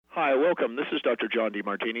Hi, welcome. This is Dr. John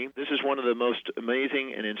DeMartini. This is one of the most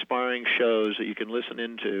amazing and inspiring shows that you can listen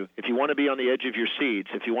into. If you want to be on the edge of your seats,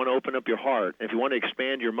 if you want to open up your heart, if you want to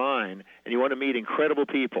expand your mind, and you want to meet incredible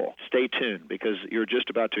people, stay tuned because you're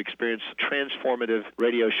just about to experience a transformative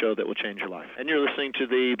radio show that will change your life. And you're listening to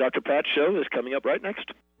the Dr. Pat Show that's coming up right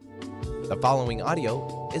next. The following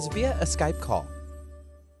audio is via a Skype call.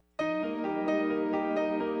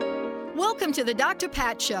 Welcome to the Dr.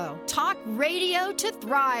 Pat Show. Talk radio to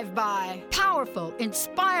thrive by. Powerful,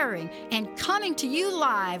 inspiring, and coming to you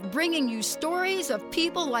live, bringing you stories of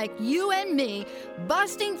people like you and me,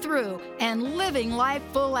 busting through and living life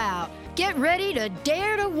full out. Get ready to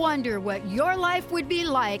dare to wonder what your life would be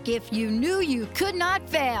like if you knew you could not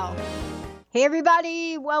fail. Hey,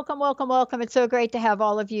 everybody. Welcome, welcome, welcome. It's so great to have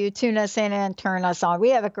all of you tune us in and turn us on. We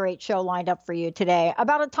have a great show lined up for you today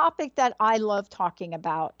about a topic that I love talking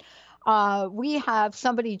about. We have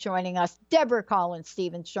somebody joining us, Deborah Collins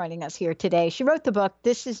Stevens, joining us here today. She wrote the book,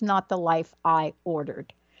 This Is Not the Life I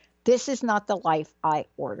Ordered. This is not the life I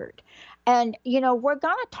ordered. And, we're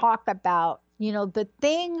going to talk about, the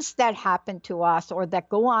things that happen to us or that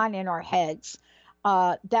go on in our heads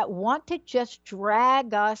that want to just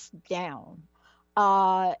drag us down.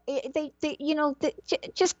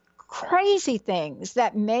 Just crazy things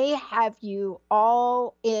that may have you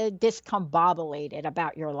all discombobulated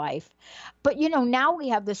about your life. But, now we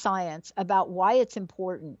have the science about why it's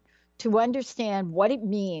important to understand what it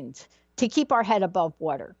means to keep our head above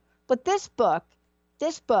water. But this book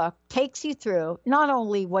takes you through not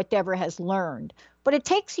only what Deborah has learned, but it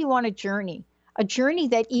takes you on a journey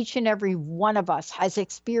that each and every one of us has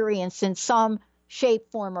experienced in some shape,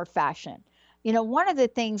 form, or fashion. One of the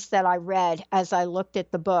things that I read as I looked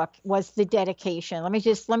at the book was the dedication. Let me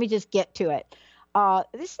just get to it.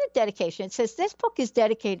 This is the dedication. It says, this book is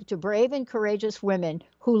dedicated to brave and courageous women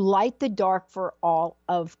who light the dark for all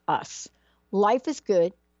of us. Life is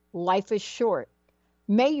good. Life is short.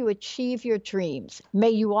 May you achieve your dreams.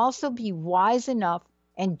 May you also be wise enough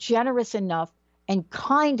and generous enough and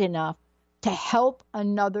kind enough to help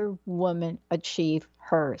another woman achieve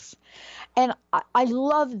hers. And I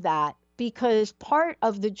love that. Because part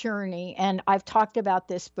of the journey, and I've talked about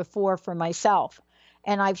this before for myself,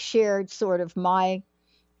 and I've shared sort of my,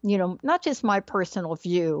 not just my personal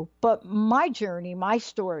view, but my journey, my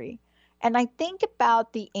story. And I think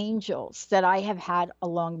about the angels that I have had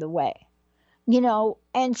along the way,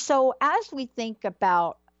 and so as we think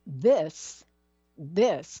about this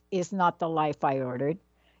is not the life I ordered.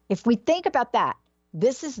 If we think about that,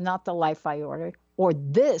 this is not the life I ordered, or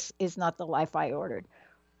this is not the life I ordered.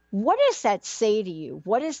 What does that say to you?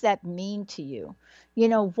 What does that mean to you?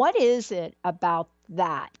 What is it about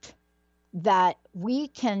that we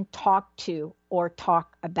can talk to or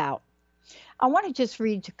talk about? I want to just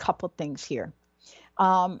read a couple things here.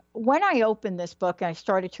 When I opened this book and I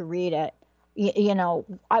started to read it,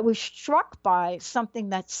 I was struck by something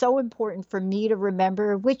that's so important for me to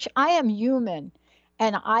remember, which I am human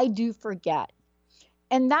and I do forget.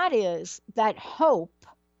 And that is that hope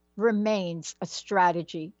remains a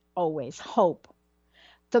strategy. Always hope.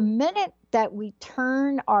 The minute that we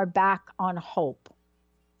turn our back on hope,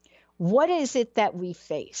 what is it that we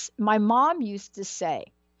face? My mom used to say,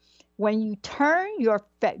 when you turn your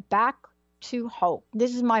back to hope,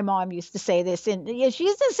 this is my mom used to say this, and she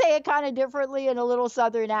used to say it kind of differently in a little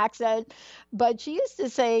Southern accent, but she used to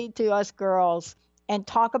say to us girls and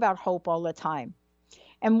talk about hope all the time.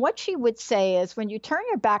 And what she would say is, when you turn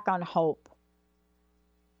your back on hope,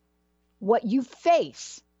 what you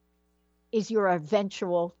face is your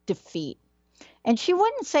eventual defeat. And she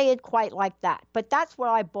wouldn't say it quite like that, but that's what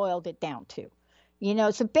I boiled it down to.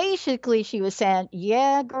 So basically she was saying,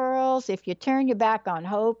 yeah, girls, if you turn your back on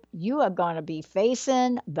hope, you are going to be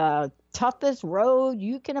facing the toughest road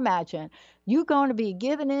you can imagine. You're going to be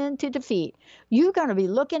giving in to defeat. You're going to be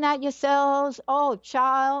looking at yourselves, oh,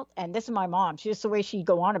 child, and this is my mom. She's just the way she'd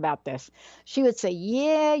go on about this. She would say,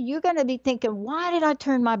 yeah, you're going to be thinking, why did I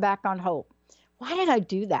turn my back on hope? Why did I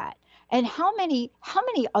do that? And how many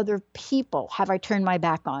other people have I turned my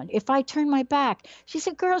back on? If I turn my back, she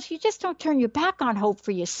said, girls, you just don't turn your back on hope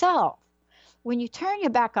for yourself. When you turn your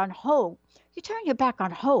back on hope, you turn your back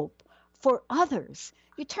on hope for others.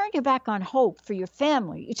 You turn your back on hope for your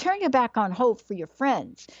family. You turn your back on hope for your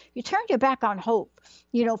friends. You turn your back on hope,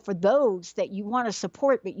 for those that you want to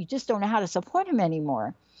support, but you just don't know how to support them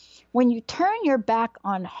anymore. When you turn your back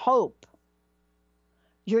on hope,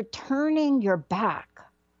 you're turning your back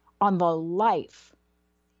on the life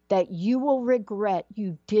that you will regret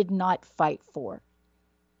you did not fight for.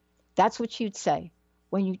 That's what you'd say.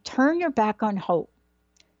 When you turn your back on hope,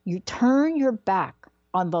 you turn your back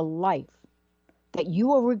on the life that you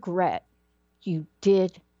will regret you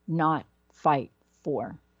did not fight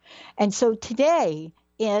for. And so today,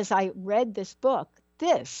 as I read this book,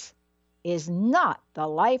 this is not the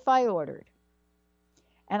life I ordered.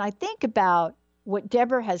 And I think about what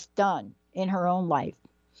Deborah has done in her own life.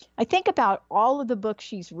 I think about all of the books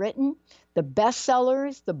she's written, the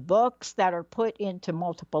bestsellers, the books that are put into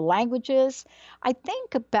multiple languages. I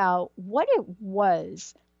think about what it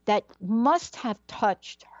was that must have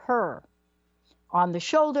touched her on the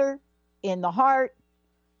shoulder, in the heart,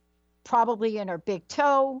 probably in her big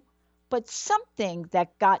toe, but something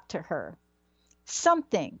that got to her.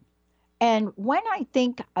 Something. And when I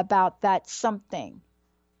think about that something,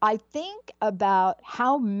 I think about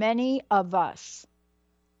how many of us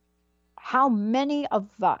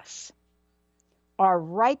are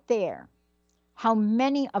right there, how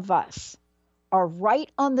many of us are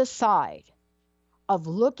right on the side of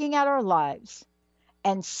looking at our lives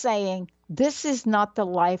and saying, this is not the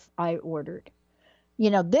life I ordered.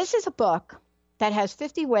 This is a book that has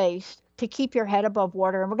 50 ways to keep your head above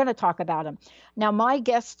water, and we're going to talk about them. Now, my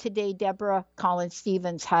guest today, Deborah Collins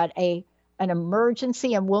Stevens, had an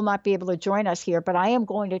emergency and will not be able to join us here, but I am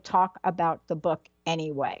going to talk about the book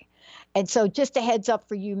anyway. And so just a heads up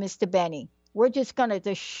for you, Mr. Benny,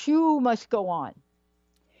 the shoe must go on.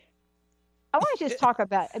 I want to just talk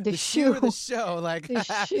about the shoe. The show, like the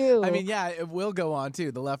shoe. I mean, yeah, it will go on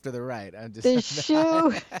too, the left or the right. The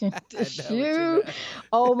shoe. The shoe.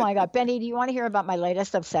 Oh my God, Benny, do you want to hear about my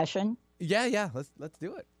latest obsession? Yeah, let's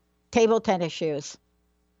do it. Table tennis shoes.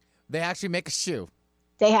 They actually make a shoe.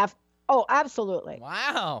 They have. Oh, absolutely.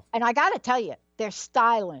 Wow. And I got to tell you, they're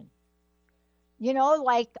styling.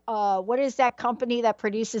 What is that company that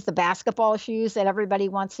produces the basketball shoes that everybody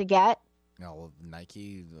wants to get? Oh,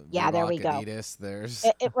 Nike, yeah, Reebok, there we go. Adidas, there's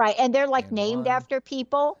right, and they're like named after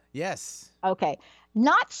people. Yes. Okay,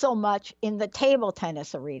 not so much in the table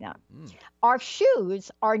tennis arena. Our shoes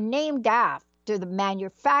are named after the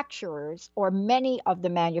manufacturers, or many of the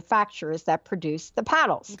manufacturers that produce the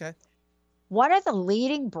paddles. Okay. One of the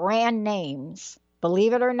leading brand names,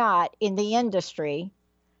 believe it or not, in the industry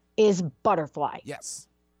is Butterfly. Yes.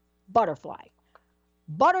 Butterfly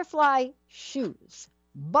shoes.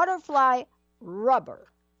 Butterfly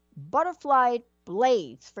rubber, butterfly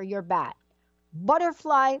blades for your bat,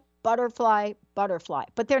 butterfly.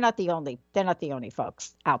 But they're not the only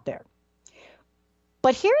folks out there.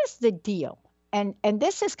 But here's the deal, and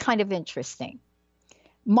this is kind of interesting.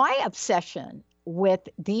 My obsession with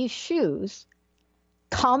these shoes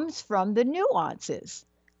comes from the nuances,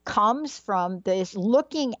 comes from this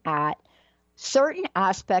looking at certain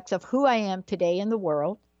aspects of who I am today in the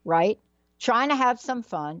world, right? Trying to have some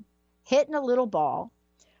fun, hitting a little ball,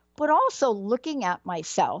 but also looking at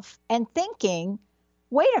myself and thinking,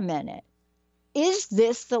 wait a minute, is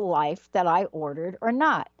this the life that I ordered or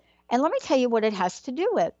not? And let me tell you what it has to do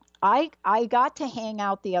with. I got to hang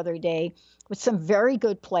out the other day with some very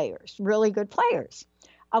good players, really good players.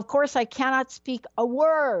 Of course, I cannot speak a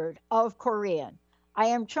word of Korean. I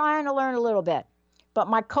am trying to learn a little bit, but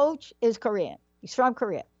my coach is Korean. He's from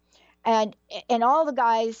Korea. And all the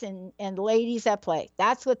guys and ladies that play,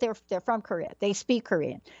 that's what they're from Korea. They speak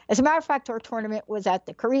Korean. As a matter of fact, our tournament was at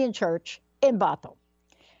the Korean church in Bethel.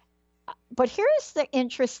 But here's the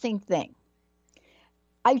interesting thing.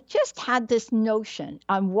 I just had this notion.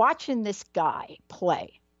 I'm watching this guy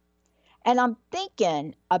play, and I'm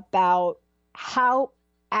thinking about how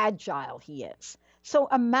agile he is. So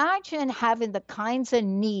imagine having the kinds of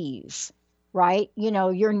knees, right?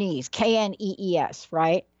 Your knees, Knees,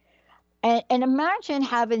 right? And imagine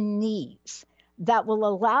having knees that will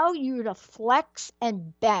allow you to flex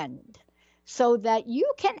and bend so that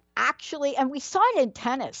you can actually, and we saw it in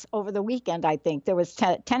tennis over the weekend, I think. There was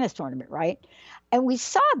tennis tournament, right? And we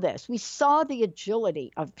saw this. We saw the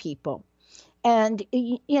agility of people. And,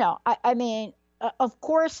 I mean, of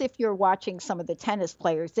course, if you're watching some of the tennis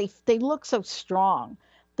players, they look so strong.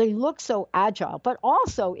 They look so agile. But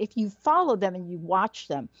also, if you follow them and you watch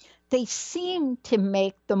them, they seem to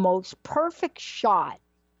make the most perfect shot,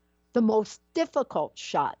 the most difficult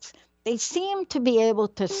shots. They seem to be able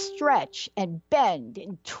to stretch and bend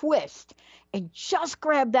and twist and just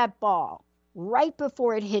grab that ball right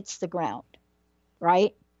before it hits the ground,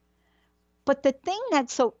 right? But the thing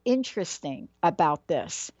that's so interesting about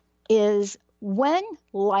this is when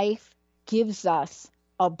life gives us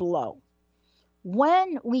a blow,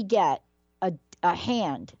 when we get a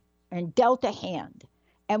hand and dealt a hand,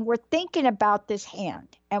 and we're thinking about this hand,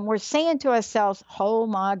 and we're saying to ourselves, oh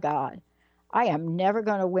my God, I am never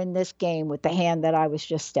going to win this game with the hand that I was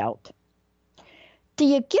just dealt. Do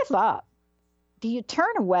you give up? Do you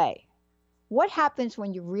turn away? What happens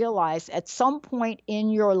when you realize at some point in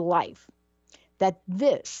your life that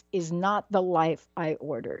this is not the life I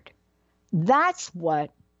ordered? That's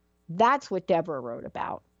what Deborah wrote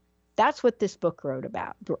about. That's what this book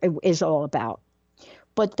is all about.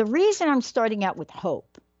 But the reason I'm starting out with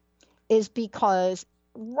hope is because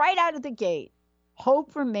right out of the gate,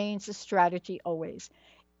 hope remains a strategy always.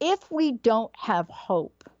 If we don't have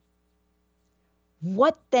hope,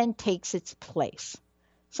 what then takes its place?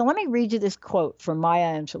 So let me read you this quote from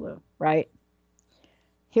Maya Angelou, right?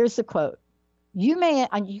 Here's the quote. You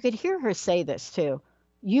could hear her say this too.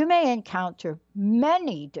 You may encounter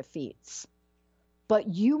many defeats, but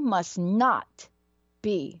you must not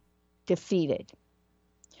be defeated.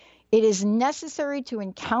 It is necessary to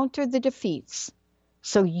encounter the defeats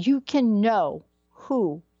so you can know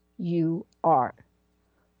who you are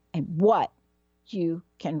and what you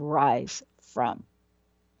can rise from.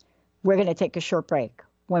 We're going to take a short break.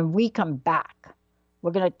 When we come back,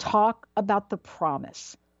 we're going to talk about the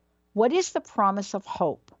promise. What is the promise of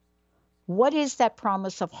hope? What is that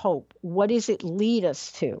promise of hope? What does it lead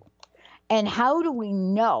us to? And how do we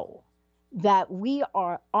know that we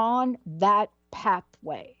are on that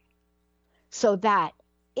pathway so that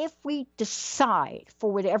if we decide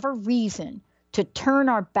for whatever reason to turn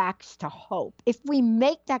our backs to hope, if we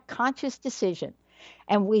make that conscious decision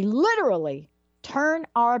and we literally turn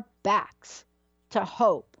our backs to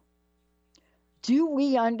hope, do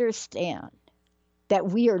we understand that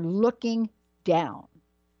we are looking down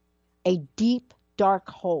a deep, dark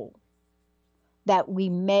hole that we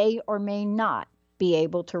may or may not be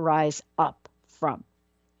able to rise up from?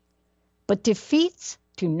 But defeats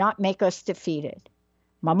do not make us defeated.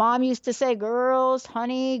 My mom used to say, girls,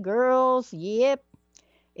 honey, girls, yep.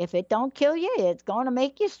 If it don't kill you, it's going to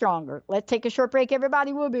make you stronger. Let's take a short break,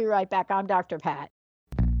 everybody. We'll be right back. I'm Dr. Pat.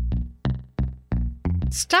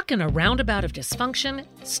 Stuck in a roundabout of dysfunction?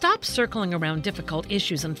 Stop circling around difficult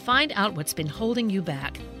issues and find out what's been holding you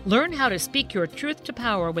back. Learn how to speak your truth to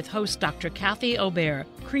power with host Dr. Kathy Obear.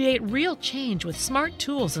 Create real change with smart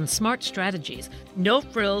tools and smart strategies. No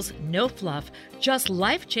frills, no fluff, just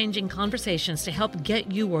life-changing conversations to help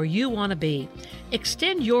get you where you want to be.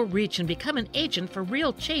 Extend your reach and become an agent for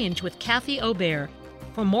real change with Kathy Obear.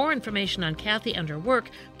 For more information on Kathy and her work,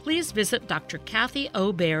 please visit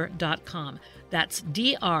drkathyobear.com. That's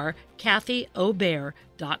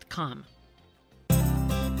drkathyobear.com.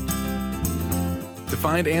 To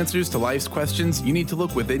find answers to life's questions, you need to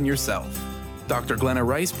look within yourself. Dr. Glenna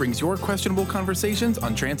Rice brings your questionable conversations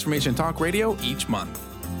on Transformation Talk Radio each month.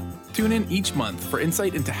 Tune in each month for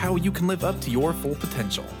insight into how you can live up to your full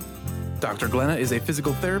potential. Dr. Glenna is a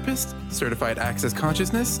physical therapist, certified Access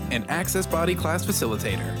Consciousness, and Access Body Class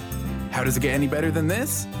facilitator. How does it get any better than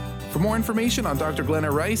this? For more information on Dr. Glenna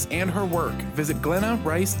Rice and her work, visit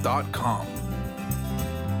glennarice.com.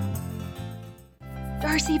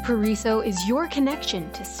 Darcy Pariso is your connection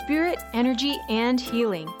to spirit, energy, and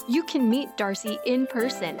healing. You can meet Darcy in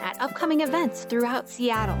person at upcoming events throughout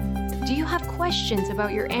Seattle. Do you have questions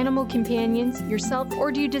about your animal companions, yourself,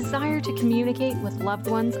 or do you desire to communicate with loved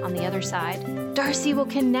ones on the other side? Darcy will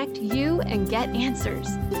connect you and get answers.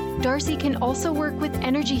 Darcy can also work with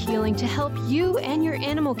energy healing to help you and your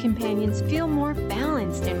animal companions feel more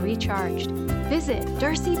balanced and recharged. Visit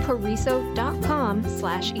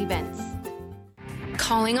darcypariso.com/events.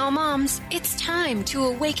 Calling all moms, it's time to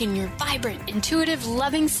awaken your vibrant, intuitive,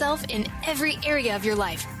 loving self in every area of your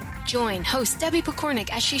life. Join host Debbie Pokornik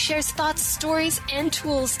as she shares thoughts, stories, and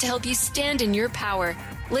tools to help you stand in your power.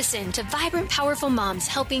 Listen to Vibrant, Powerful Moms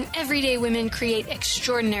helping everyday women create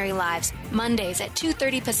extraordinary lives. Mondays at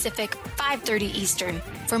 2:30 Pacific, 5:30 Eastern.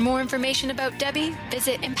 For more information about Debbie,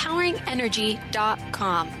 visit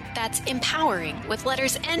empoweringenergy.com. That's empowering with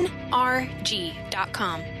letters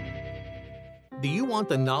NRG.com. Do you want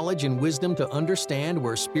the knowledge and wisdom to understand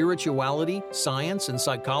where spirituality, science, and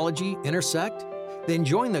psychology intersect? Then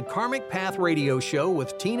join the Karmic Path Radio Show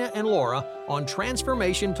with Tina and Laura on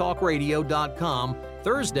TransformationTalkRadio.com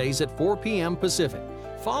Thursdays at 4 p.m. Pacific.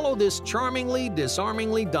 Follow this charmingly,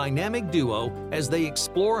 disarmingly dynamic duo as they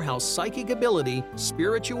explore how psychic ability,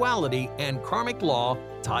 spirituality, and karmic law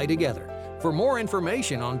tie together. For more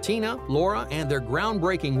information on Tina, Laura, and their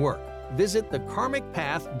groundbreaking work, visit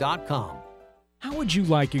thekarmicpath.com. How would you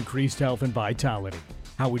like increased health and vitality?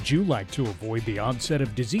 How would you like to avoid the onset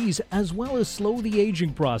of disease as well as slow the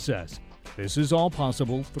aging process? This is all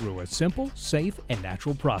possible through a simple, safe, and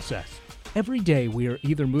natural process. Every day we are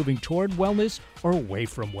either moving toward wellness or away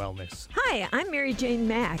from wellness. Hi, I'm Mary Jane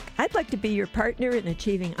Mack. I'd like to be your partner in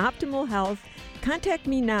achieving optimal health. Contact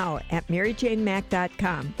me now at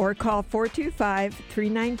maryjanemack.com or call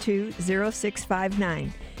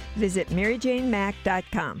 425-392-0659. Visit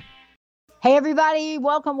MaryJaneMack.com. Hey, everybody.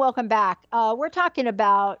 Welcome back. We're talking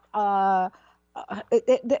about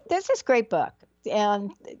there's this great book.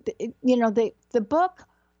 And, the book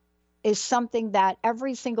is something that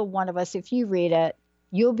every single one of us, if you read it,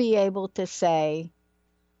 you'll be able to say,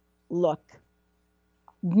 look,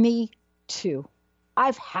 me too.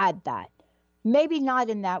 I've had that. Maybe not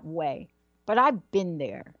in that way, but I've been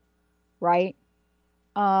there, right?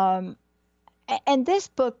 And this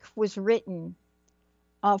book was written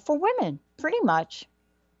for women, pretty much.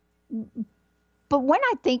 But when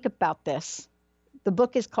I think about this, the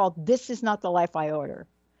book is called This Is Not the Life I Order.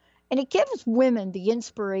 And it gives women the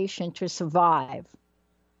inspiration to survive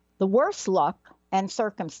the worst luck and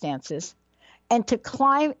circumstances and to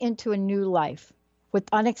climb into a new life with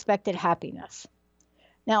unexpected happiness.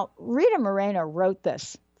 Now, Rita Moreno wrote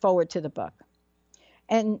this forward to the book.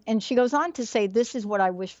 And she goes on to say, this is what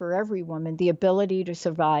I wish for every woman, the ability to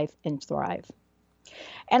survive and thrive.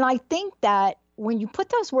 And I think that when you put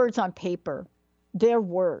those words on paper, they're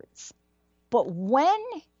words. But when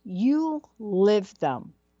you live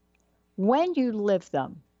them,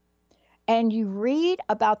 and you read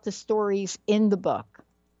about the stories in the book,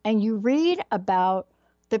 and you read about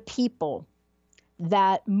the people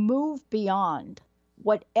that move beyond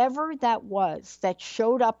whatever that was that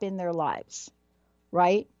showed up in their lives,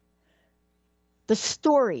 right? The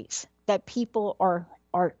stories that people are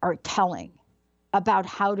telling about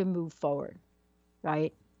how to move forward,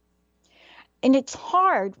 right? And it's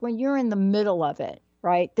hard when you're in the middle of it,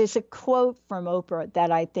 right? There's a quote from Oprah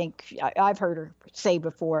that I think I've heard her say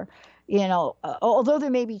before, although there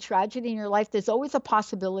may be tragedy in your life, there's always a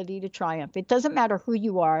possibility to triumph. It doesn't matter who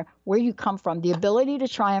you are, where you come from. The ability to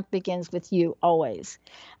triumph begins with you always.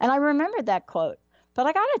 And I remember that quote. But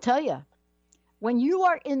I got to tell you, when you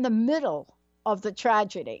are in the middle of the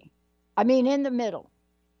tragedy, in the middle,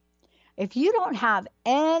 if you don't have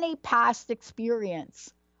any past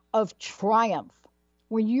experience of triumph,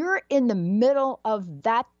 when you're in the middle of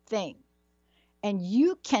that thing and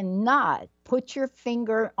you cannot put your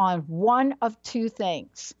finger on one of two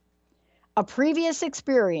things, a previous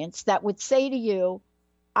experience that would say to you,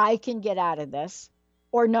 I can get out of this,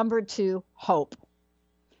 or number two, hope.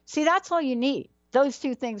 See, that's all you need, those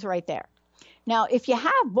two things right there. Now, if you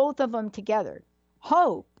have both of them together,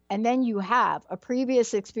 hope, and then you have a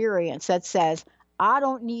previous experience that says, I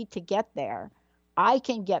don't need to get there, I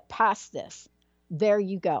can get past this. There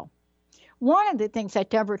you go. One of the things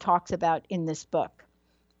that Deborah talks about in this book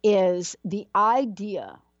is the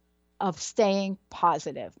idea of staying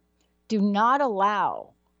positive. Do not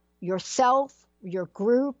allow yourself, your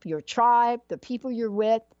group, your tribe, the people you're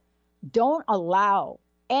with, don't allow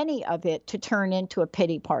any of it to turn into a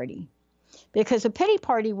pity party. Because a pity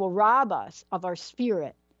party will rob us of our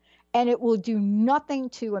spirit and it will do nothing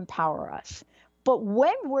to empower us. But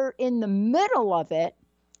when we're in the middle of it,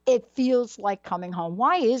 it feels like coming home.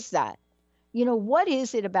 Why is that? What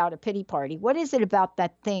is it about a pity party? What is it about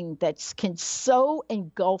that thing that can so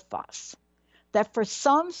engulf us that for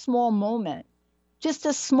some small moment, just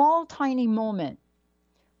a small, tiny moment,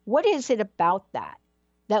 what is it about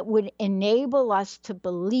that would enable us to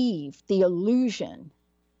believe the illusion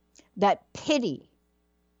that pity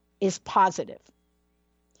is positive?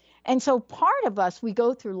 And so part of us, we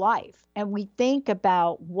go through life and we think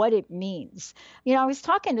about what it means. I was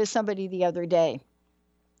talking to somebody the other day,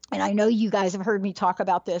 and I know you guys have heard me talk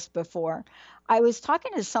about this before. I was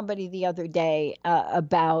talking to somebody the other day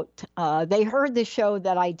about, they heard the show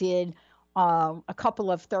that I did a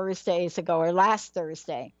couple of Thursdays ago, or last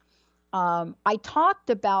Thursday. I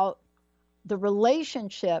talked about the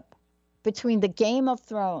relationship between the Game of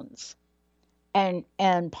Thrones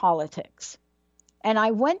and politics. And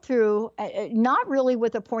I went through, not really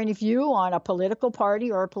with a point of view on a political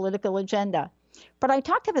party or a political agenda, but I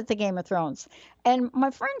talked about the Game of Thrones. And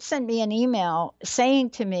my friend sent me an email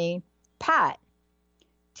saying to me, Pat,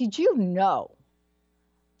 did you know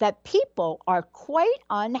that people are quite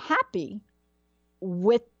unhappy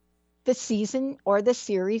with the season or the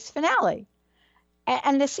series finale?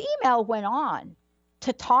 And this email went on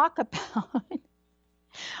to talk about,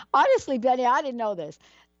 honestly, Benny, I didn't know this.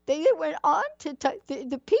 They went on to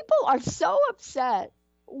the people are so upset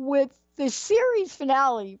with the series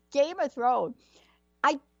finale, Game of Thrones.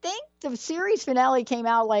 I think the series finale came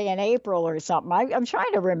out like in April or something. I'm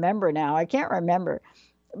trying to remember now. I can't remember.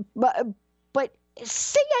 But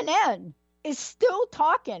CNN is still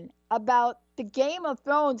talking about the Game of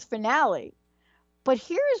Thrones finale. But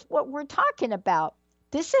here's what we're talking about.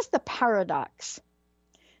 This is the paradox.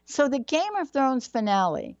 So the Game of Thrones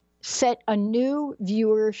finale set a new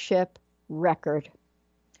viewership record.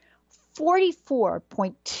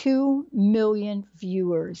 44.2 million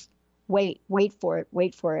viewers. Wait for it.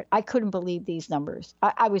 I couldn't believe these numbers.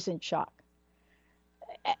 I was in shock.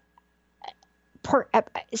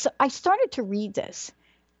 So I started to read this.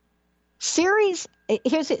 Season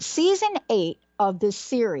 8 of this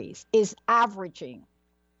series is averaging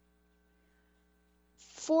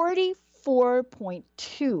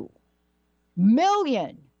 44.2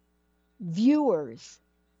 million viewers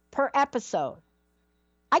per episode.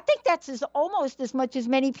 I think that's almost as much as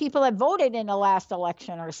many people have voted in the last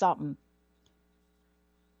election or something.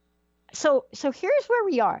 So here's where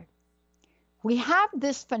we are. We have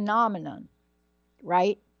this phenomenon,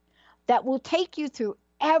 right, that will take you through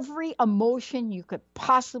every emotion you could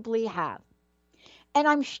possibly have. And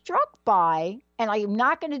I'm struck by, and I am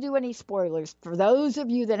not going to do any spoilers for those of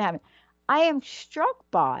you that haven't, I am struck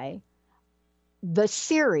by the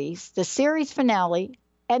series finale,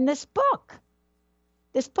 and this book.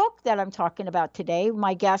 This book that I'm talking about today,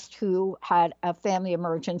 my guest who had a family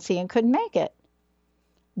emergency and couldn't make it.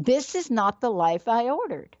 This is not the life I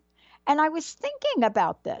ordered. And I was thinking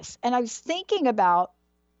about this, and I was thinking about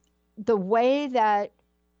the way that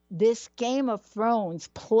this Game of Thrones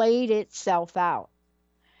played itself out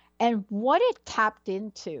and what it tapped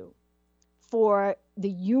into for the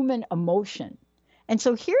human emotion. And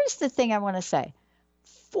so here's the thing I want to say.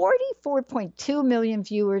 44.2 million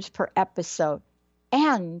viewers per episode.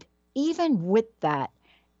 And even with that,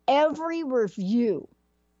 every review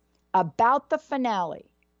about the finale,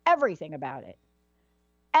 everything about it,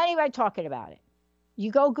 anybody talking about it, you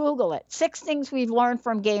go Google it. 6 things we've learned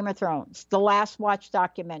from Game of Thrones, the last watch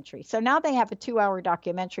documentary. So now they have a 2-hour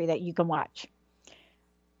documentary that you can watch.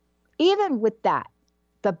 Even with that,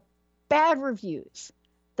 the bad reviews,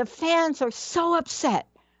 the fans are so upset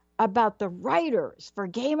about the writers for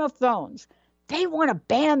Game of Thrones, they want to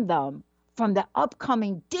ban them from the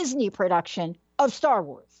upcoming Disney production of Star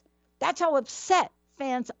Wars. That's how upset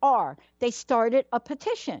fans are. They started a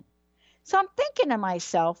petition. So I'm thinking to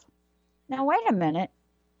myself, now wait a minute.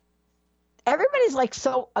 Everybody's like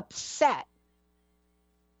so upset,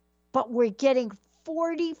 but we're getting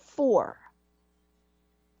 44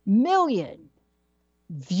 million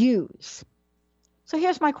views. So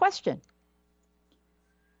here's my question.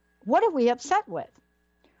 What are we upset with?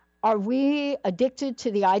 Are we addicted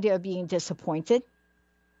to the idea of being disappointed?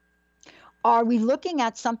 Are we looking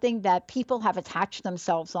at something that people have attached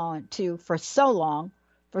themselves on to for so long,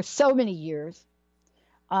 for so many years,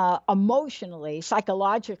 emotionally,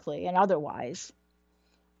 psychologically, and otherwise?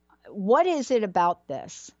 What is it about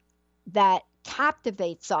this that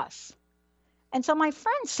captivates us? And so my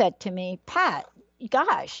friend said to me, Pat,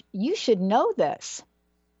 gosh, you should know this.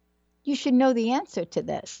 You should know the answer to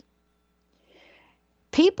this.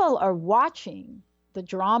 People are watching the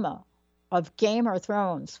drama of Game of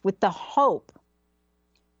Thrones with the hope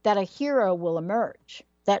that a hero will emerge,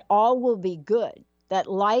 that all will be good,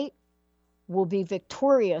 that light will be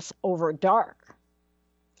victorious over dark,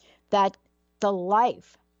 that the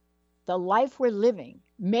life we're living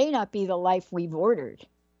may not be the life we've ordered,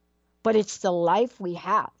 but it's the life we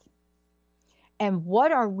have. And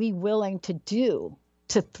what are we willing to do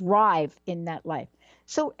to thrive in that life?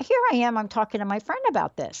 So here I am, I'm talking to my friend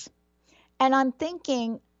about this. And I'm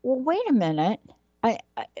thinking, well, wait a minute.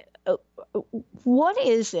 What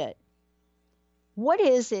is it? What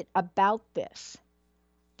is it about this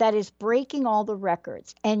that is breaking all the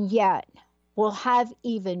records and yet will have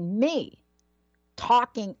even me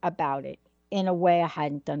talking about it in a way I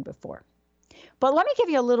hadn't done before? But let me give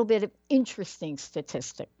you a little bit of interesting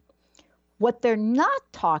statistic. What they're not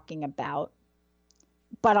talking about,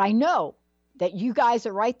 but I know that you guys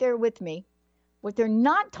are right there with me, what they're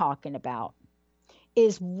not talking about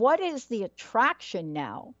is what is the attraction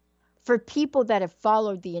now for people that have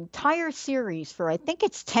followed the entire series for, I think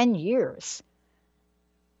it's 10 years,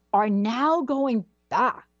 are now going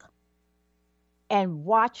back and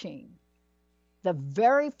watching the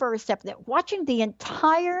very first episode, watching the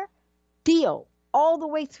entire deal all the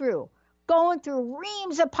way through, going through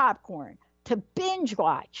reams of popcorn to binge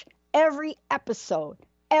watch every episode,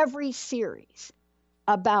 every series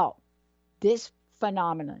about this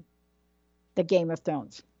phenomenon, the Game of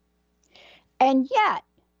Thrones. And yet,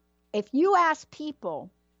 if you ask people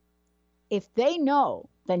if they know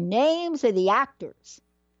the names of the actors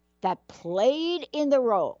that played in the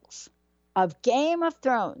roles of Game of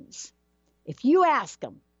Thrones, if you ask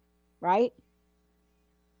them, right,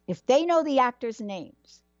 if they know the actors'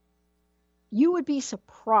 names, you would be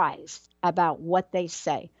surprised about what they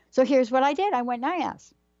say. So here's what I did. I went and I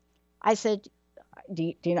asked. I said,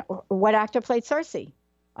 do you know what actor played Cersei?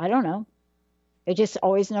 I don't know. They just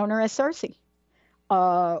always known her as Cersei.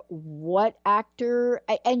 what actor,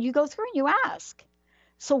 and you go through and you ask.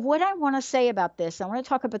 So what I want to say about this, I want to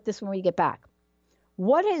talk about this when we get back.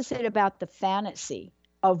 What is it about the fantasy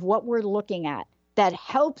of what we're looking at that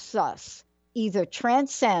helps us either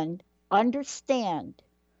transcend, understand,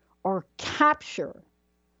 or capture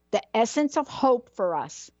the essence of hope for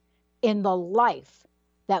us in the life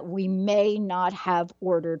that we may not have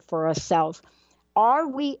ordered for ourselves? Are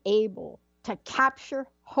we able to capture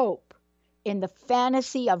hope in the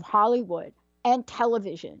fantasy of Hollywood and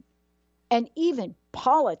television and even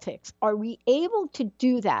politics? Are we able to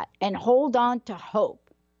do that and hold on to hope,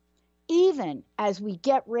 even as we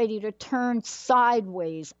get ready to turn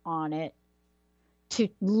sideways on it to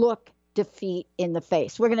look defeat in the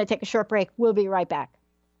face? We're going to take a short break. We'll be right back.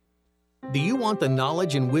 Do you want the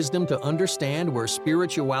knowledge and wisdom to understand where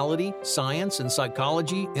spirituality, science, and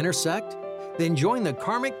psychology intersect? Then join the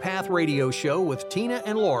Karmic Path Radio Show with Tina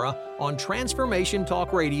and Laura on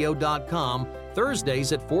TransformationTalkRadio.com,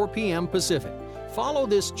 Thursdays at 4 p.m. Pacific. Follow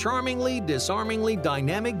this charmingly, disarmingly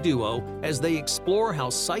dynamic duo as they explore how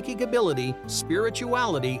psychic ability,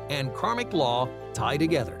 spirituality, and karmic law tie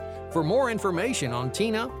together. For more information on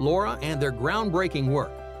Tina, Laura, and their groundbreaking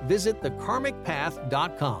work, visit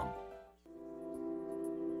thekarmicpath.com.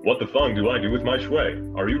 What the fung do I do with my shui?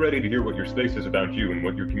 Are you ready to hear what your space is about you and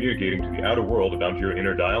what you're communicating to the outer world about your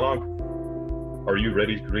inner dialogue? Are you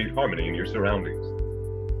ready to create harmony in your surroundings?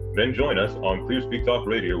 Then join us on Clear Speak Talk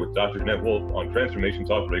Radio with Dr. Jeanette Wolf on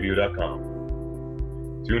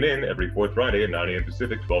TransformationTalkRadio.com. Tune in every fourth Friday at 9 a.m.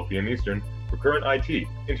 Pacific, 12 p.m. Eastern for current IT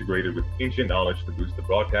integrated with ancient knowledge to boost the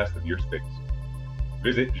broadcast of your space.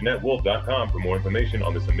 Visit JeanetteWolf.com for more information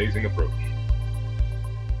on this amazing approach.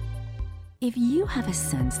 If you have a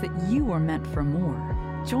sense that you were meant for more,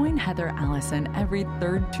 join Heather Allison every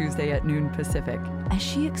third Tuesday at noon Pacific as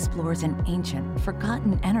she explores an ancient,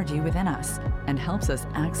 forgotten energy within us and helps us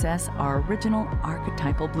access our original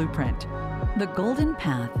archetypal blueprint. The Golden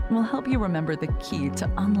Path will help you remember the key to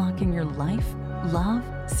unlocking your life, love,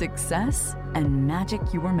 success, and magic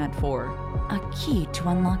you were meant for. A key to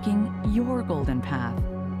unlocking your golden path.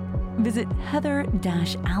 Visit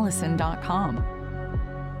heather-allison.com.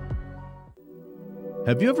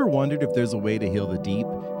 Have you ever wondered if there's a way to heal the deep,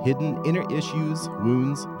 hidden inner issues,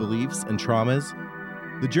 wounds, beliefs, and traumas?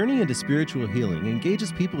 The journey into spiritual healing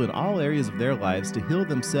engages people in all areas of their lives to heal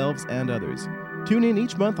themselves and others. Tune in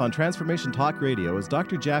each month on Transformation Talk Radio as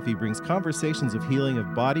Dr. Jaffe brings conversations of healing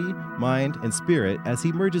of body, mind, and spirit as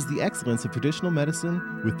he merges the excellence of traditional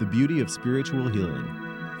medicine with the beauty of spiritual healing.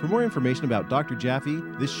 For more information about Dr. Jaffe,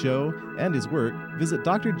 this show, and his work, visit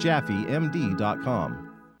drjaffemd.com.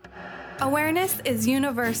 Awareness is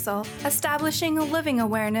universal. Establishing a living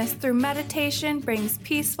awareness through meditation brings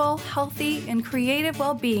peaceful, healthy, and creative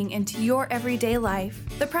well-being into your everyday life.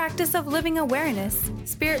 The practice of living awareness,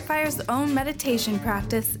 Spirit Fire's own meditation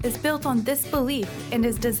practice, is built on this belief and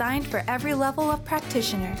is designed for every level of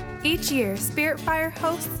practitioner. Each year, Spirit Fire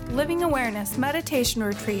hosts living awareness meditation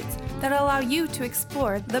retreats that allow you to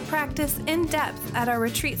explore the practice in depth at our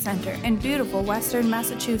retreat center in beautiful Western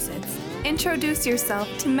Massachusetts. Introduce yourself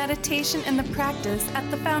to meditation and the practice at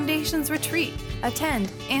the Foundation's retreat.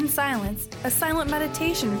 Attend, in silence, a silent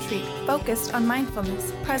meditation retreat focused on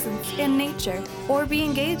mindfulness, presence, and nature, or be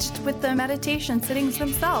engaged with the meditation sittings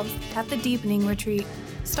themselves at the Deepening Retreat.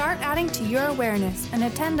 Start adding to your awareness and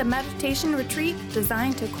attend a meditation retreat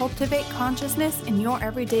designed to cultivate consciousness in your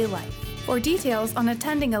everyday life. For details on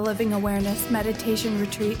attending a Living Awareness meditation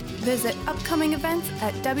retreat, visit upcoming events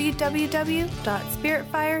at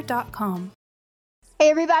www.spiritfire.com.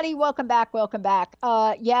 Hey, everybody, welcome back. Welcome back.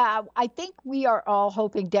 I think we are all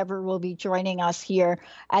hoping Deborah will be joining us here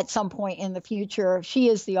at some point in the future. She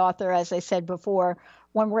is the author, as I said before.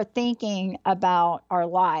 When we're thinking about our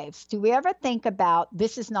lives, do we ever think about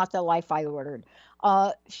this is not the life I ordered?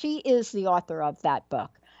 She is the author of that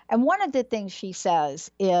book. And one of the things she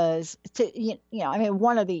says is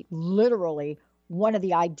one of the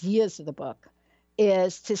ideas of the book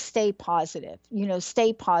is to stay positive,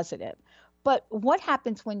 stay positive. But what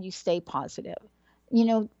happens when you stay positive?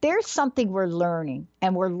 There's something we're learning,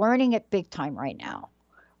 and we're learning it big time right now.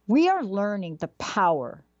 We are learning the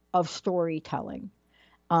power of storytelling.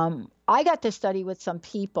 I got to study with some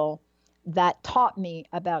people that taught me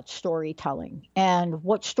about storytelling and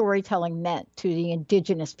what storytelling meant to the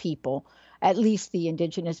indigenous people, at least the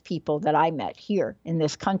indigenous people that I met here in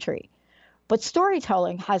this country. But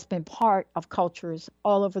storytelling has been part of cultures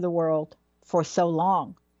all over the world for so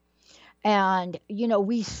long. And,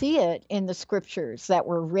 we see it in the scriptures that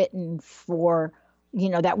were written for,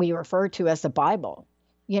 that we refer to as the Bible.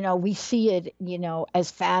 We see it,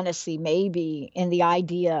 as fantasy, maybe in the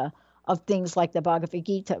idea of things like the Bhagavad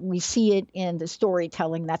Gita. We see it in the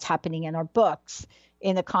storytelling that's happening in our books,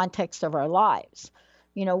 in the context of our lives.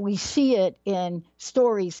 We see it in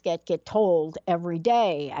stories get told every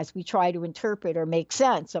day as we try to interpret or make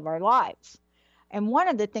sense of our lives. And one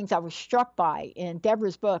of the things I was struck by in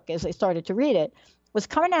Deborah's book as I started to read it was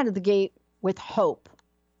coming out of the gate with hope.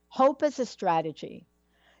 Hope as a strategy.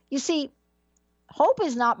 You see, hope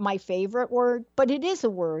is not my favorite word, but it is a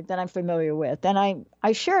word that I'm familiar with. And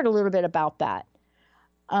I shared a little bit about that,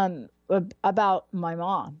 about my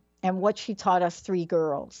mom and what she taught us three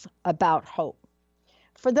girls about hope.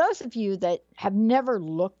 For those of you that have never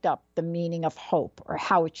looked up the meaning of hope or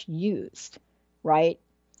how it's used, right?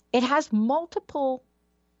 It has multiple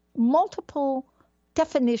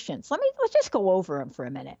definitions. Let's just go over them for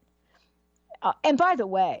a minute. And by the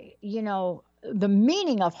way, the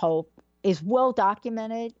meaning of hope is well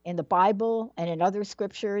documented in the Bible and in other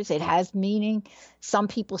scriptures. It has meaning. Some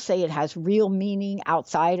people say it has real meaning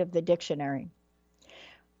outside of the dictionary.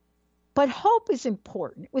 But hope is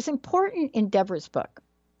important. It was important in Deborah's book.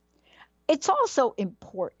 It's also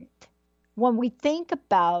important when we think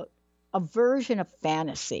about a version of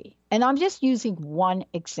fantasy. And I'm just using one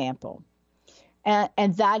example,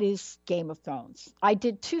 and that is Game of Thrones. I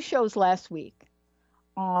did 2 shows last week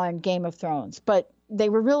on Game of Thrones, but they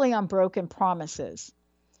were really on broken promises.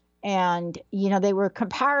 And, they were a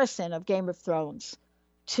comparison of Game of Thrones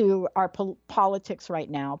to our politics right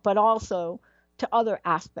now, but also to other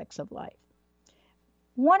aspects of life.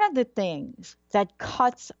 One of the things that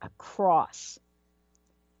cuts across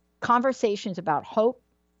conversations about hope,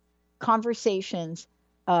 conversations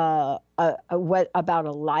about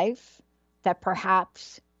a life that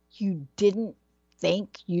perhaps you didn't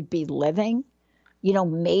think you'd be living.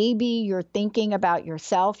 Maybe you're thinking about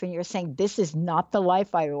yourself and you're saying, this is not the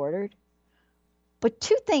life I ordered. But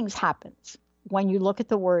 2 things happens when you look at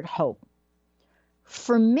the word hope.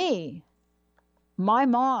 For me, my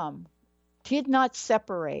mom did not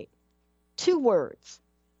separate 2 words.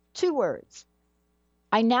 2 words.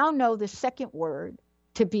 I now know the second word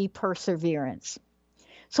to be perseverance.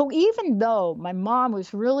 So even though my mom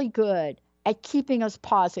was really good at keeping us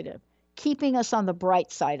positive, keeping us on the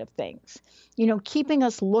bright side of things, keeping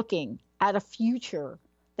us looking at a future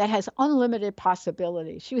that has unlimited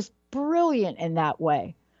possibilities. She was brilliant in that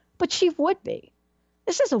way, but she would be.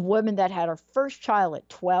 This is a woman that had her first child at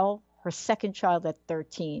 12, her second child at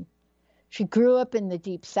 13. She grew up in the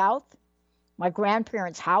Deep South. My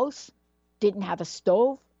grandparents' house didn't have a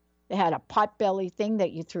stove. They had a potbelly thing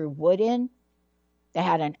that you threw wood in. They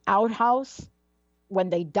had an outhouse. When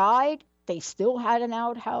they died, they still had an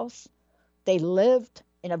outhouse. They lived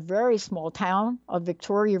in a very small town of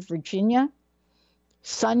Victoria, Virginia.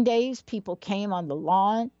 Sundays, people came on the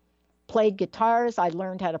lawn, played guitars. I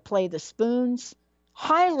learned how to play the spoons.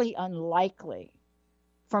 Highly unlikely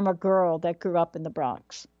from a girl that grew up in the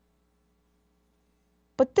Bronx.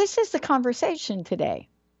 But this is the conversation today.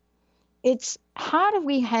 It's how do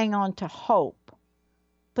we hang on to hope,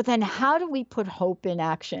 but then how do we put hope in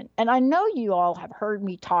action? And I know you all have heard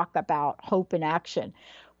me talk about hope in action.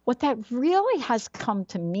 What that really has come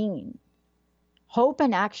to mean, hope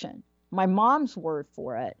in action, my mom's word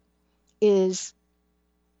for it is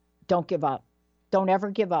don't give up. Don't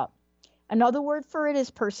ever give up. Another word for it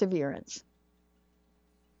is perseverance.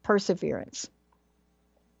 Perseverance.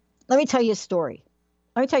 Let me tell you a story.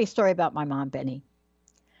 Let me tell you a story about my mom, Benny.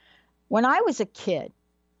 When I was a kid,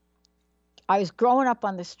 I was growing up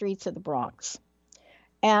on the streets of the Bronx.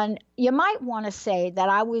 And you might want to say that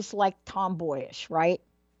I was like tomboyish, right?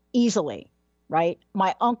 Easily, right?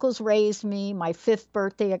 My uncles raised me. My 5th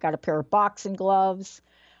birthday, I got a pair of boxing gloves.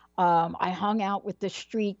 I hung out with the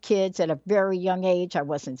street kids at a very young age. I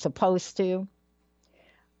wasn't supposed to.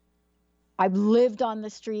 I lived on the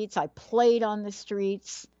streets. I played on the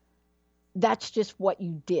streets. That's just what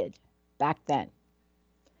you did back then.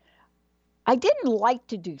 I didn't like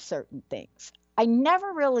to do certain things. I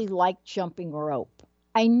never really liked jumping rope.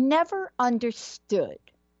 I never understood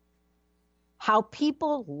how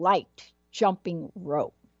people liked jumping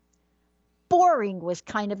rope. Boring was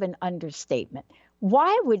kind of an understatement.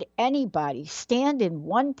 Why would anybody stand in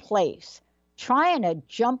one place trying to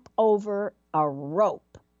jump over a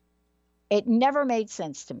rope? It never made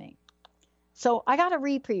sense to me. So I got a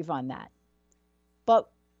reprieve on that. But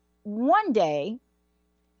one day,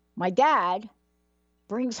 my dad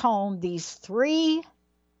brings home these 3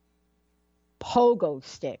 pogo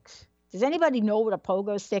sticks. Does anybody know what a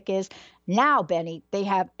pogo stick is? Now, Benny, they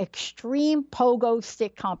have extreme pogo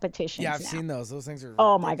stick competitions. Yeah, I've now. seen those. Those things are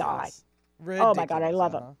Oh, my God. Ridiculous. Oh, my God. I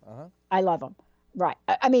love them. I love them. Right.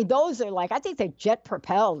 I mean, those are like, I think they're jet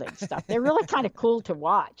propelled and stuff. They're really kind of cool to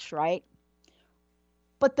watch, right?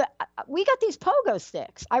 But we got these pogo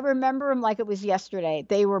sticks. I remember them like it was yesterday.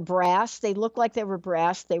 They were brass. They looked like they were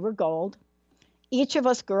brass. They were gold. Each of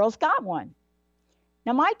us girls got one.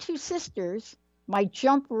 Now, my two sisters, my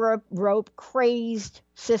jump rope crazed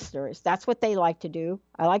sisters, that's what they like to do.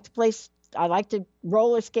 I like to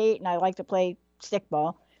roller skate, and I like to play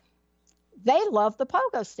stickball. They love the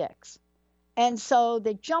pogo sticks. And so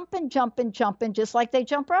they jumping, just like they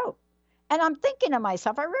jump rope. And I'm thinking to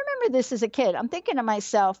myself, I remember this as a kid. I'm thinking to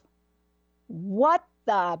myself, what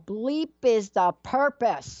the bleep is the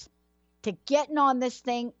purpose to getting on this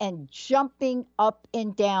thing and jumping up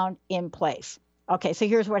and down in place? Okay, so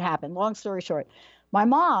here's what happened. Long story short, my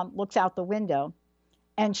mom looks out the window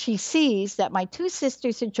and she sees that my two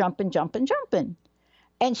sisters are jumping.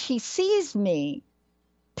 And she sees me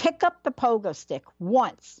pick up the pogo stick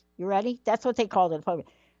once. You ready? That's what they called it, pogo.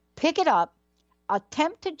 Pick it up,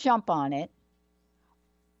 attempt to jump on it,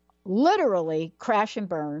 literally crash and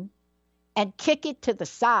burn, and kick it to the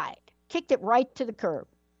side. Kicked it right to the curb,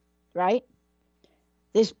 right?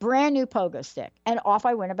 This brand new pogo stick. And off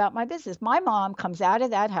I went about my business. My mom comes out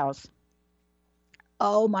of that house.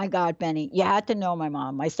 Oh my God, Benny, you had to know my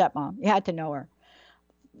mom, my stepmom. You had to know her.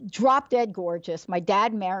 Drop dead gorgeous. My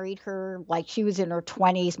dad married her like she was in her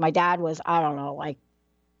 20s. My dad was, I don't know, like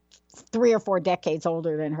 3 or 4 decades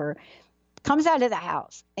older than her. Comes out of the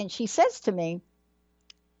house and she says to me,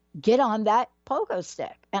 get on that pogo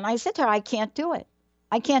stick. And I said to her, I can't do it.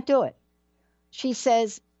 I can't do it. She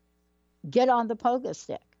says, get on the pogo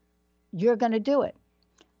stick. You're going to do it.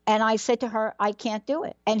 And I said to her, I can't do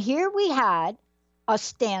it. And here we had a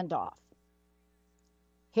standoff.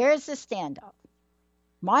 Here's the standoff.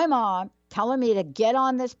 My mom telling me to get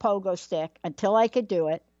on this pogo stick until I could do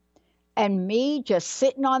it, and me just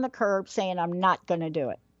sitting on the curb saying I'm not going to do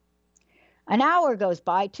it. An hour goes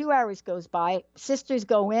by, 2 hours goes by, sisters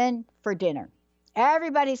go in for dinner.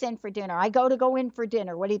 Everybody's in for dinner. I go in for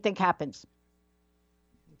dinner. What do you think happens?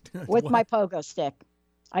 With my pogo stick.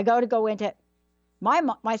 I go into my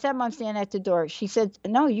stepmom standing at the door. She said,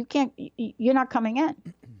 no, you can't, you're not coming in.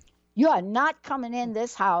 You are not coming in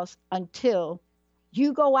this house until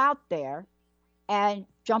you go out there and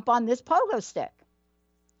jump on this pogo stick.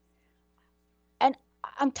 And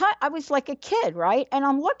I was like a kid, right? And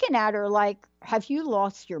I'm looking at her like, have you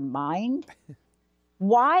lost your mind?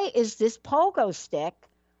 Why is this pogo stick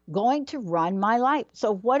going to run my life?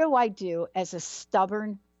 So what do I do as a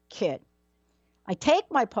stubborn kid? I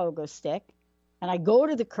take my pogo stick and I go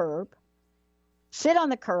to the curb, sit on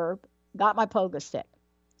the curb, got my pogo stick.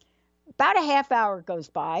 About a half hour goes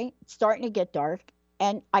by, it's starting to get dark,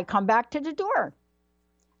 and I come back to the door.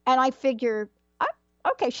 And I figure,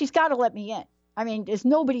 okay, she's got to let me in. I mean, there's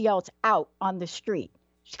nobody else out on the street.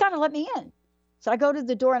 She's got to let me in. So I go to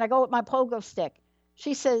the door and I go with my pogo stick.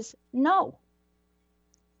 She says, no,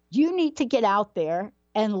 you need to get out there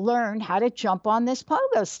and learn how to jump on this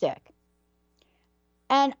pogo stick.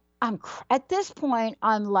 And at this point,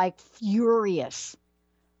 I'm like furious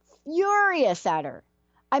at her.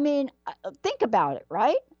 I mean, think about it,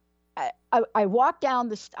 right? I walk down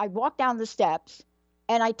the steps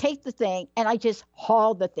and I take the thing and I just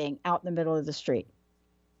haul the thing out in the middle of the street.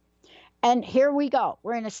 And here we go.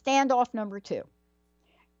 We're in a standoff number 2.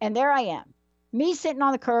 And there I am, me sitting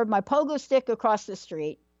on the curb, my pogo stick across the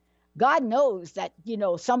street. God knows that,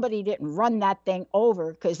 somebody didn't run that thing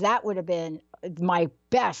over, because that would have been my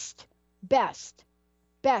best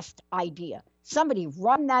idea. Somebody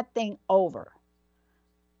run that thing over.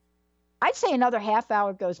 I'd say another half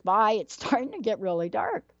hour goes by. It's starting to get really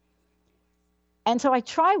dark. And so I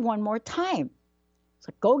try one more time.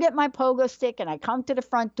 So I go get my pogo stick and I come to the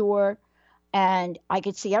front door and I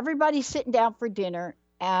could see everybody sitting down for dinner.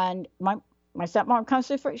 And my stepmom comes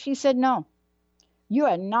to the front. She said, no, you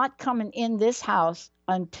are not coming in this house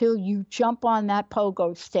until you jump on that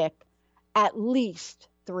pogo stick at least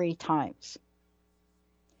 3 times.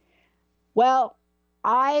 Well,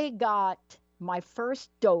 I got my first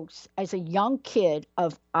dose as a young kid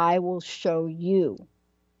of I will show you,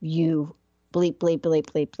 you bleep, bleep, bleep,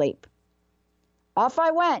 bleep, bleep. Off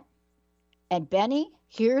I went. And Benny,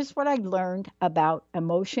 here's what I learned about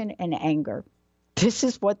emotion and anger. This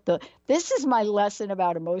is my lesson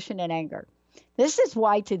about emotion and anger. This is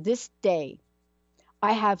why to this day,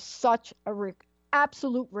 I have such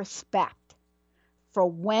absolute respect for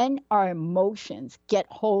when our emotions get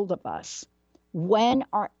hold of us. When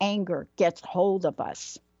our anger gets hold of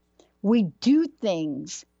us, we do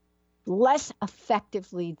things less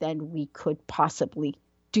effectively than we could possibly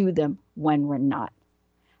do them when we're not.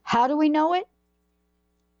 How do we know it?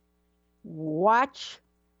 watch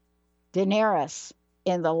Daenerys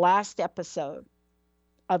in the last episode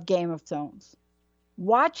of Game of Thrones.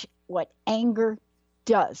 Watch what anger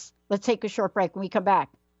does. Let's take a short break. When we come back,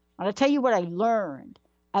 I'm going to tell you what I learned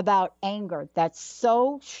about anger that's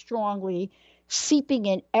so strongly seeping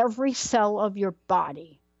in every cell of your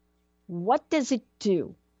body. What does it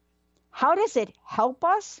do? How does it help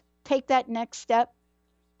us take that next step?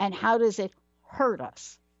 And how does it hurt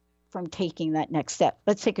us from taking that next step?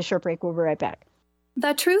 Let's take a short break. We'll be right back.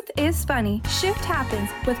 The Truth is Funny. Shift Happens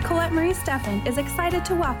with Colette Marie Steffen is excited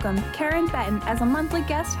to welcome Karen Benton as a monthly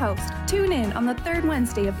guest host. Tune in on the third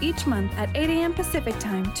Wednesday of each month at 8 a.m. Pacific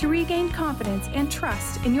Time to regain confidence and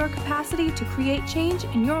trust in your capacity to create change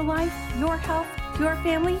in your life, your health, your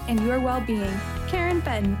family, and your well-being. Karen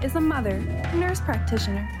Benton is a mother, nurse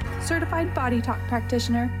practitioner, certified body talk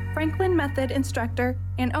practitioner, Franklin Method instructor,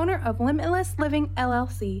 and owner of Limitless Living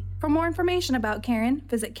LLC. For more information about Karen,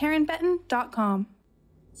 visit KarenBenton.com.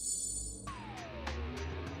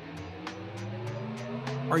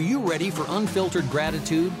 Are you ready for unfiltered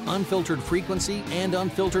gratitude, unfiltered frequency, and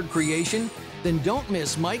unfiltered creation? Then don't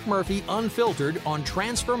miss Mike Murphy Unfiltered on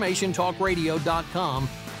TransformationTalkRadio.com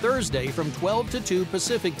Thursday from 12 to 2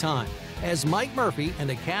 Pacific Time, as Mike Murphy and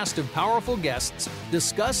a cast of powerful guests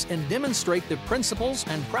discuss and demonstrate the principles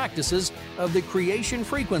and practices of the creation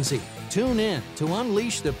frequency. Tune in to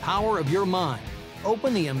unleash the power of your mind.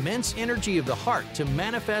 Open the immense energy of the heart to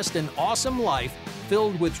manifest an awesome life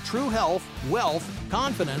filled with true health, wealth,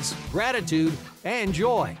 confidence, gratitude, and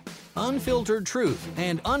joy. Unfiltered truth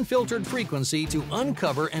and unfiltered frequency to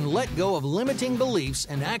uncover and let go of limiting beliefs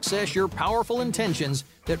and access your powerful intentions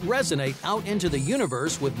that resonate out into the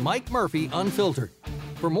universe with Mike Murphy Unfiltered.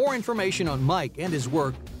 For more information on Mike and his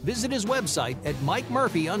work, visit his website at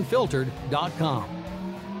MikeMurphyUnfiltered.com.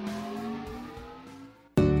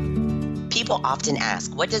 People often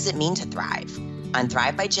ask, what does it mean to thrive? On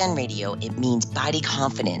Thrive by Jen Radio, it means body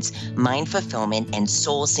confidence, mind fulfillment, and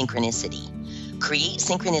soul synchronicity. Create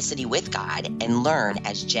synchronicity with God and learn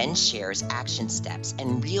as Jen shares action steps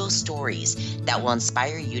and real stories that will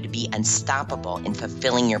inspire you to be unstoppable in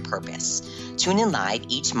fulfilling your purpose. Tune in live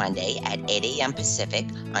each Monday at 8 a.m. Pacific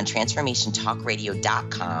on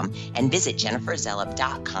TransformationTalkRadio.com and visit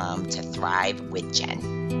JenniferZellup.com to thrive with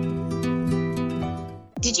Jen.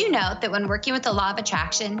 Did you know that when working with the law of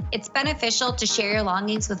attraction, it's beneficial to share your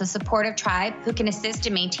longings with a supportive tribe who can assist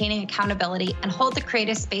in maintaining accountability and hold the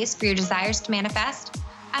creative space for your desires to manifest?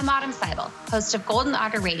 I'm Autumn Seibel, host of Golden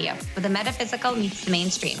Otter Radio, where the metaphysical meets the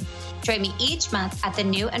mainstream. Join me each month at the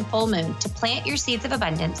new and full moon to plant your seeds of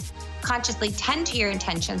abundance, consciously tend to your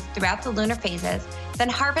intentions throughout the lunar phases, then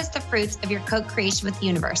harvest the fruits of your co-creation with the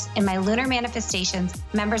universe in my Lunar Manifestations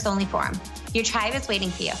members-only forum. Your tribe is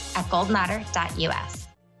waiting for you at goldenotter.us.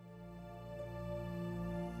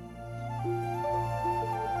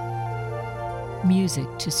 Music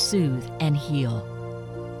to soothe and heal.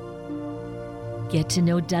 Get to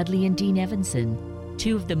know Dudley and Dean Evanson,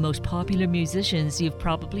 two of the most popular musicians you've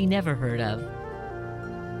probably never heard of.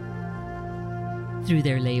 Through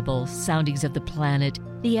their label, Soundings of the Planet,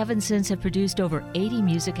 the Evansons have produced over 80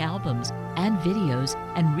 music albums and videos,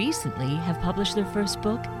 and recently have published their first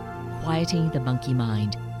book, Quieting the Monkey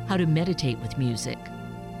Mind: How to Meditate with Music.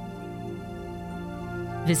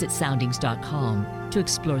 Visit soundings.com to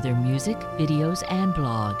explore their music, videos, and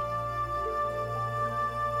blog.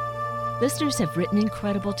 Listeners have written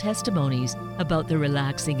incredible testimonies about the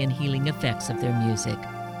relaxing and healing effects of their music.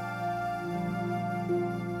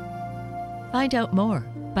 Find out more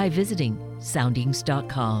by visiting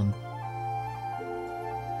soundings.com.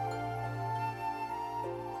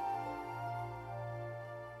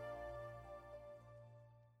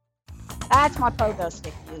 That's my pogo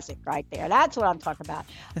stick music right there. That's what I'm talking about.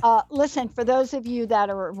 Listen, for those of you that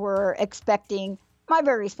were expecting my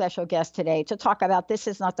very special guest today to talk about This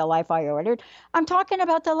Is Not the Life I Ordered, I'm talking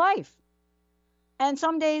about the life. And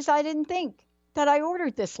some days I didn't think that I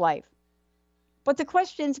ordered this life. But the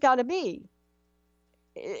question's got to be,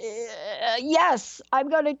 yes, I'm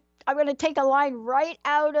going to take a line right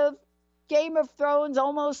out of Game of Thrones,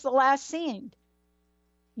 almost the last scene.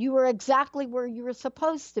 You were exactly where you were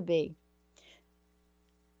supposed to be.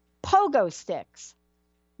 Pogo sticks.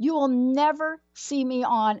 You will never see me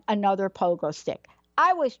on another pogo stick.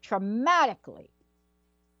 I was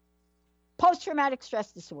post-traumatic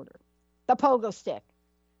stress disorder, the pogo stick.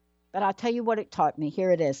 But I'll tell you what it taught me.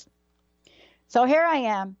 Here it is. So here I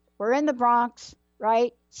am. We're in the Bronx,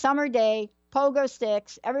 right? Summer day, pogo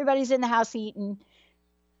sticks. Everybody's in the house eating.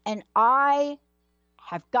 And I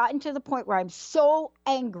have gotten to the point where I'm so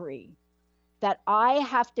angry that I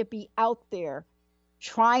have to be out there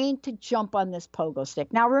trying to jump on this pogo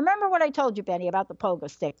stick. Now, remember what I told you, Benny, about the pogo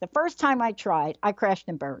stick. The first time I tried, I crashed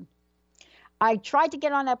and burned. I tried to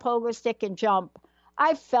get on that pogo stick and jump.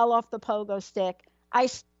 I fell off the pogo stick.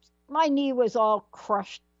 My knee was all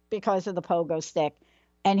crushed because of the pogo stick.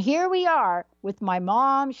 And here we are with my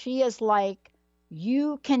mom. She is like,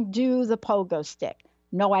 you can do the pogo stick.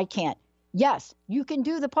 No, I can't. Yes, you can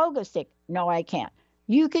do the pogo stick. No, I can't.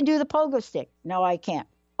 You can do the pogo stick. No, I can't.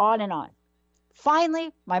 On and on.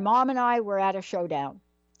 Finally, my mom and I were at a showdown.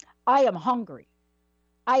 I am hungry.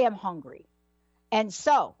 And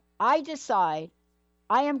so I decide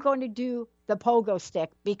I am going to do the pogo stick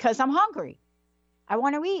because I'm hungry. I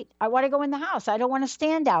want to eat. I want to go in the house. I don't want to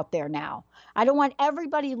stand out there now. I don't want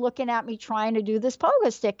everybody looking at me trying to do this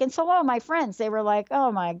pogo stick. And so all my friends, they were like,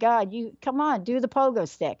 oh my God, you come on, do the pogo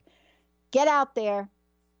stick. Get out there.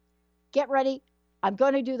 Get ready. I'm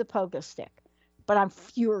going to do the pogo stick. But I'm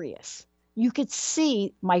furious. You could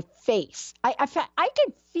see my face. I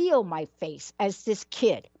could feel my face as this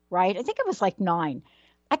kid, right? I think I was like 9.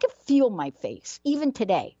 I could feel my face, even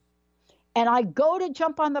today. And I go to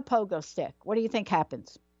jump on the pogo stick. What do you think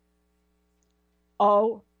happens?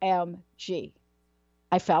 OMG.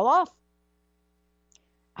 I fell off.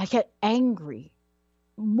 I get angry,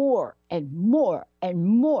 more and more and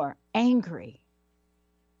more angry.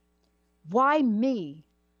 Why me?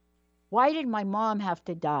 Why did my mom have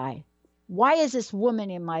to die? Why is this woman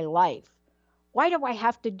in my life? Why do I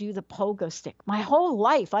have to do the pogo stick? My whole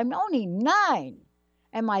life, I'm only 9.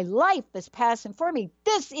 And my life is passing for me.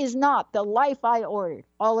 This is not the life I ordered.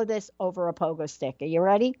 All of this over a pogo stick. Are you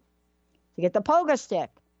ready? To get the pogo stick.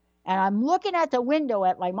 And I'm looking at the window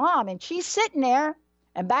at my mom, and she's sitting there.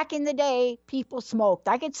 And back in the day, people smoked.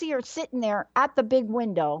 I could see her sitting there at the big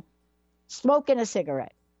window, smoking a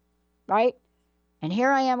cigarette, right? And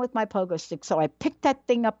here I am with my pogo stick. So I picked that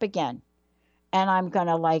thing up again, and I'm going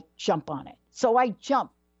to jump on it. So I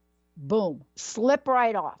jump, boom, slip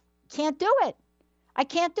right off. Can't do it. I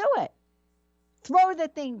can't do it. Throw the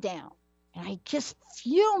thing down. And I just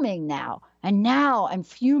fuming now. And now I'm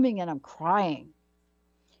fuming and I'm crying.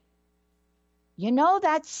 You know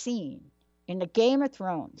that scene in the Game of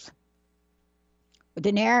Thrones where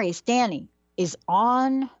Daenerys, Dany, is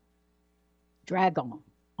on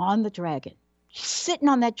the dragon. She's sitting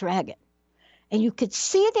on that dragon. And you could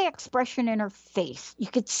see the expression in her face. You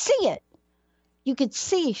could see it. You could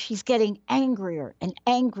see she's getting angrier and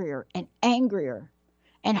angrier and angrier.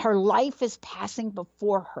 And her life is passing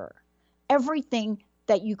before her. Everything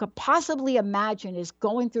that you could possibly imagine is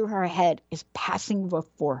going through her head is passing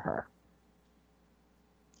before her.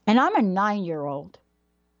 And I'm a 9-year-old.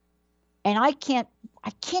 And I can't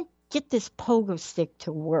get this pogo stick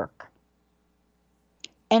to work.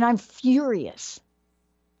 And I'm furious.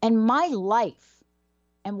 And my life,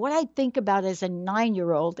 and what I think about as a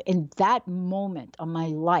 9-year-old in that moment of my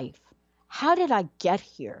life, how did I get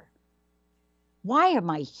here? Why am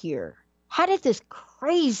I here? How did this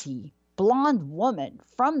crazy blonde woman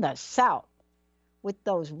from the South with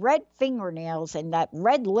those red fingernails and that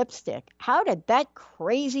red lipstick, how did that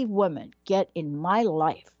crazy woman get in my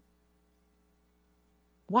life?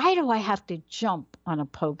 Why do I have to jump on a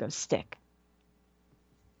pogo stick?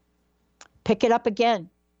 Pick it up again.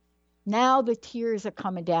 Now the tears are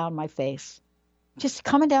coming down my face. Just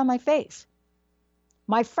coming down my face.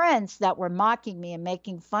 My friends that were mocking me and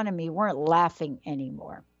making fun of me weren't laughing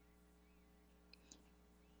anymore.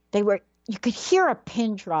 You could hear a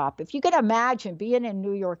pin drop. If you could imagine being in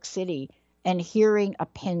New York City and hearing a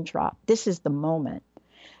pin drop, this is the moment.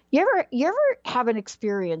 You ever have an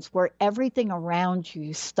experience where everything around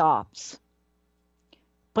you stops?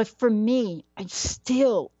 But for me, I'm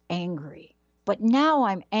still angry. But now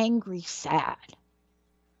I'm angry, sad.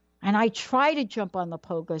 And I try to jump on the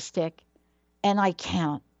pogo stick, and I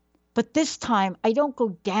can't. But this time, I don't go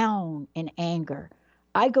down in anger.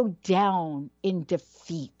 I go down in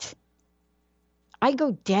defeat. I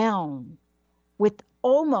go down with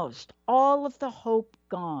almost all of the hope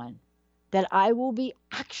gone that I will be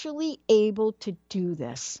actually able to do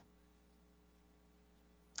this.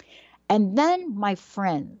 And then my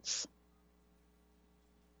friends,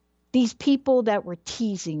 these people that were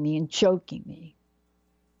teasing me and joking me,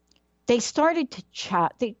 they started to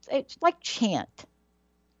chat. It's like chant,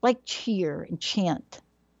 like cheer and chant.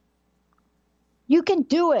 You can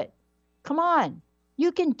do it. Come on.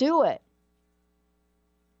 You can do it.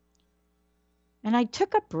 And I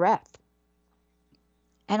took a breath.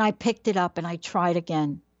 And I picked it up and I tried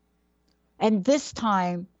again. And this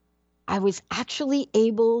time, I was actually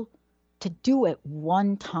able to do it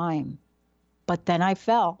one time. But then I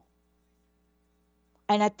fell.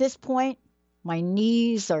 And at this point, my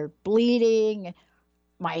knees are bleeding.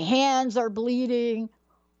 My hands are bleeding.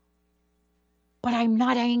 But I'm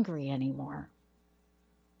not angry anymore.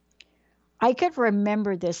 I could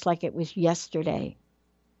remember this like it was yesterday.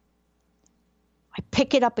 I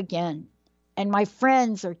pick it up again, and my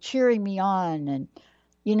friends are cheering me on. And,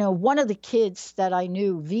 one of the kids that I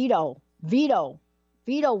knew, Vito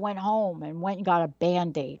went home and went and got a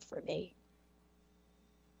Band-Aid for me.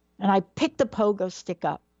 And I picked the pogo stick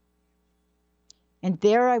up. And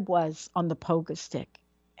there I was on the pogo stick.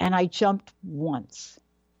 And I jumped once.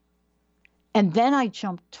 And then I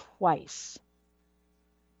jumped twice.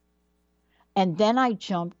 And then I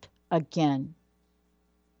jumped again.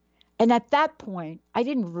 And at that point, I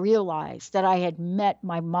didn't realize that I had met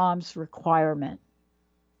my mom's requirement.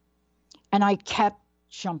 And I kept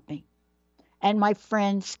jumping. And my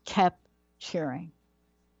friends kept cheering.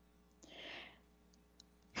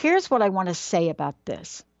 Here's what I want to say about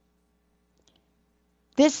this.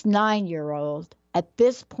 This 9-year-old, at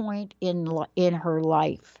this point in her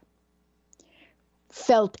life,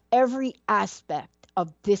 felt every aspect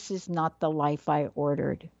of this is not the life I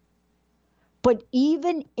ordered. But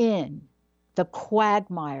even in the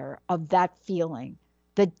quagmire of that feeling,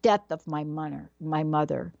 the death of my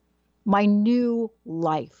mother, my new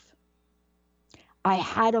life, I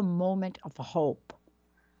had a moment of hope.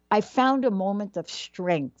 I found a moment of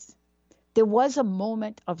strength. There was a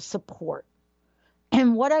moment of support.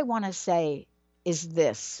 And what I want to say is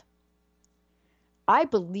this. I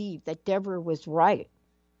believe that Deborah was right.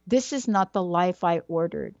 This is not the life I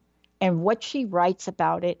ordered. And what she writes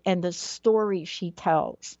about it and the story she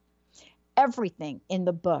tells, everything in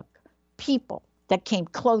the book, people that came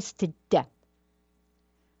close to death.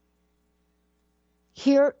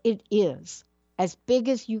 Here it is, as big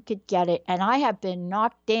as you could get it. And I have been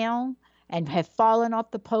knocked down and have fallen off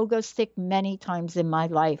the pogo stick many times in my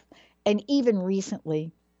life, and even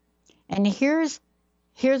recently. And here's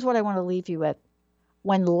what I want to leave you with.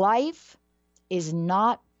 When life is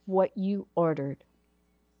not what you ordered,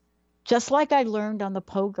 just like I learned on the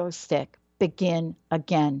pogo stick, begin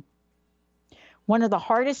again. One of the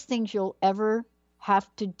hardest things you'll ever have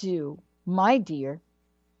to do, my dear,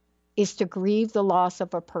 is to grieve the loss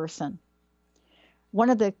of a person. One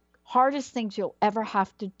of the hardest things you'll ever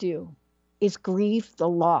have to do is grieve the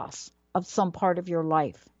loss of some part of your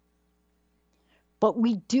life. But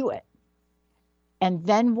we do it. And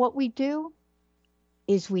then what we do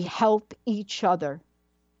is we help each other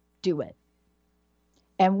do it.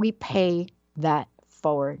 And we pay that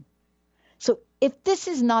forward. So if this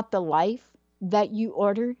is not the life that you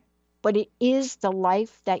ordered, but it is the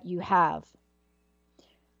life that you have,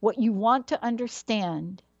 what you want to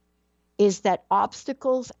understand is that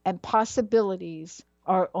obstacles and possibilities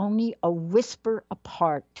are only a whisper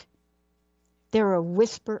apart. They're a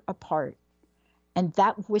whisper apart. And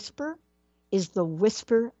that whisper is the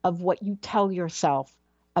whisper of what you tell yourself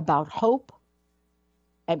about hope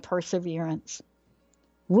and perseverance.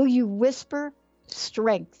 Will you whisper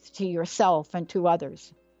strength to yourself and to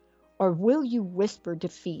others? Or will you whisper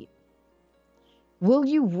defeat? Will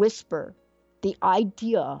you whisper the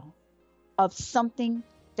idea of something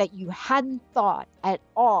that you hadn't thought at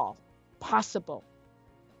all possible?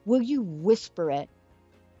 Will you whisper it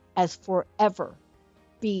as forever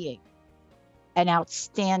being an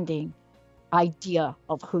outstanding idea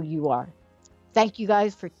of who you are? Thank you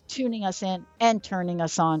guys for tuning us in and turning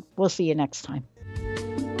us on. We'll see you next time.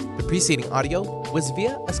 The preceding audio was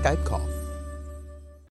via a Skype call.